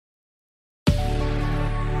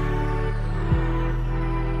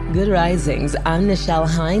Good risings. I'm Nichelle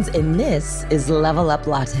Hines, and this is Level Up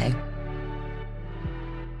Latte.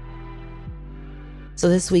 So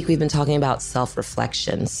this week we've been talking about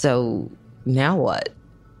self-reflection. So now what?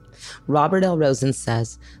 Robert L. Rosen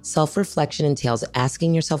says, self-reflection entails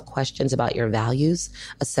asking yourself questions about your values,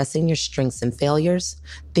 assessing your strengths and failures,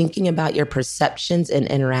 thinking about your perceptions and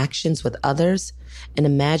interactions with others, and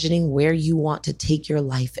imagining where you want to take your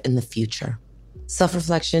life in the future.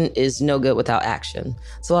 Self-reflection is no good without action.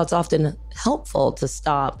 So while it's often helpful to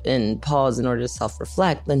stop and pause in order to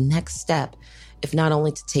self-reflect, the next step, if not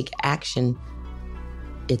only to take action,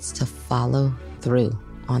 it's to follow through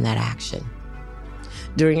on that action.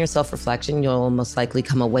 During your self-reflection, you'll most likely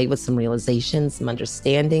come away with some realizations, some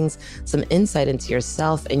understandings, some insight into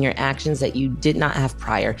yourself and your actions that you did not have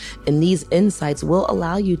prior. And these insights will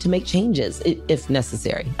allow you to make changes if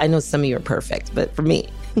necessary. I know some of you are perfect, but for me,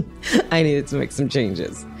 I needed to make some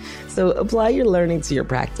changes. So apply your learning to your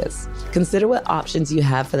practice. Consider what options you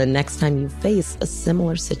have for the next time you face a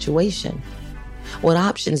similar situation. What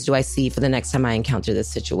options do I see for the next time I encounter this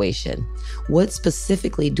situation? What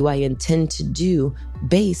specifically do I intend to do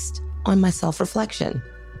based on my self-reflection?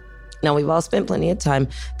 Now, we've all spent plenty of time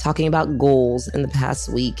talking about goals in the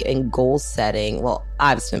past week and goal setting. Well,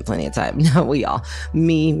 I've spent plenty of time, not we all.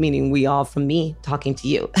 Me, meaning we all, from me talking to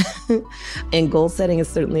you. And goal setting is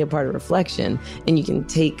certainly a part of reflection. And you can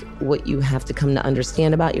take what you have to come to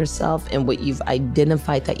understand about yourself and what you've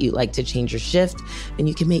identified that you'd like to change or shift, and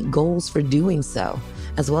you can make goals for doing so,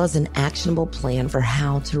 as well as an actionable plan for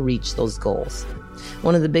how to reach those goals.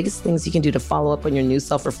 One of the biggest things you can do to follow up on your new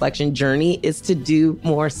self-reflection journey is to do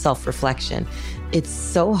more self-reflection. It's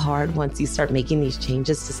so hard once you start making these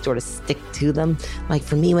changes to sort of stick to them. Like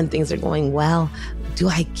for me, when things are going well, do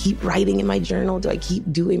I keep writing in my journal? Do I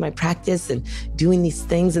keep doing my practice and doing these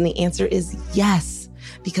things? And the answer is yes.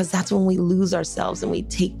 Because that's when we lose ourselves and we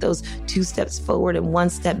take those 2 steps forward and 1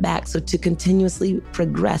 step back. So to continuously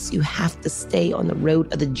progress, you have to stay on the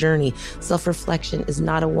road of the journey. Self-reflection is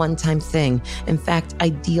not a one-time thing. In fact,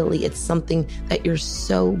 ideally, it's something that you're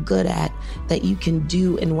so good at that you can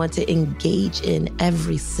do and want to engage in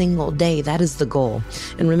every single day. That is the goal.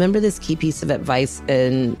 And remember this key piece of advice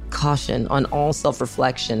and caution on all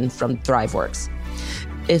self-reflection from ThriveWorks.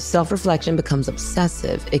 If self-reflection becomes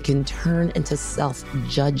obsessive, it can turn into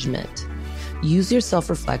self-judgment. Use your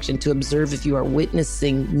self-reflection to observe if you are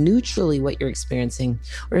witnessing neutrally what you're experiencing,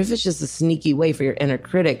 or if it's just a sneaky way for your inner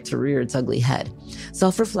critic to rear its ugly head.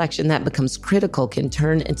 Self-reflection that becomes critical can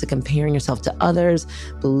turn into comparing yourself to others,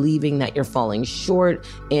 believing that you're falling short,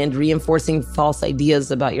 and reinforcing false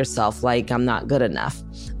ideas about yourself like I'm not good enough.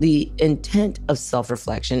 The intent of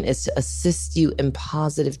self-reflection is to assist you in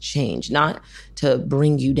positive change, not to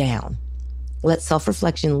bring you down. Let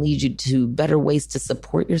self-reflection lead you to better ways to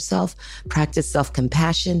support yourself, practice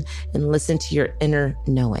self-compassion, and listen to your inner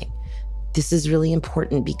knowing. This is really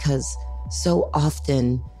important because so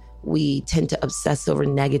often we tend to obsess over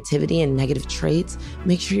negativity and negative traits.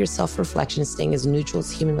 Make sure your self-reflection is staying as neutral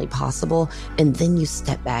as humanly possible, and then you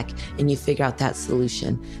step back and you figure out that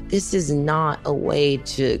solution. This is not a way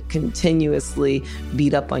to continuously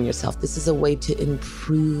beat up on yourself. This is a way to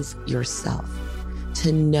improve yourself,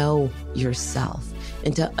 to know yourself,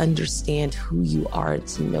 and to understand who you are,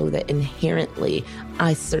 to know that inherently,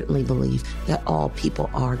 I certainly believe that all people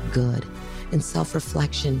are good. And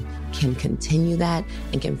self-reflection can continue that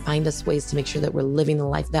and can find us ways to make sure that we're living the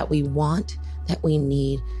life that we want, that we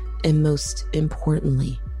need, and most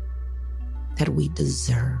importantly, that we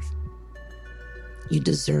deserve. You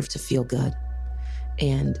deserve to feel good.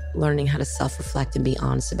 And learning how to self-reflect and be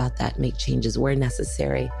honest about that, make changes where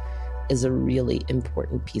necessary, is a really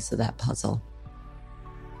important piece of that puzzle.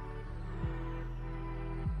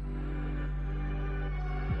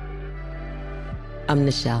 I'm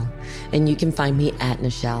Nichelle, and you can find me at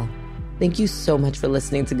Nichelle. Thank you so much for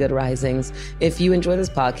listening to Good Risings. If you enjoy this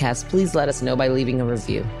podcast, please let us know by leaving a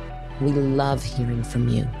review. We love hearing from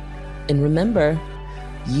you. And remember,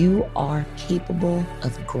 you are capable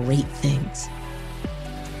of great things.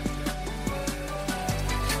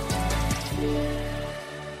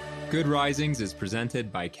 Good Risings is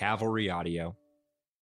presented by Cavalry Audio.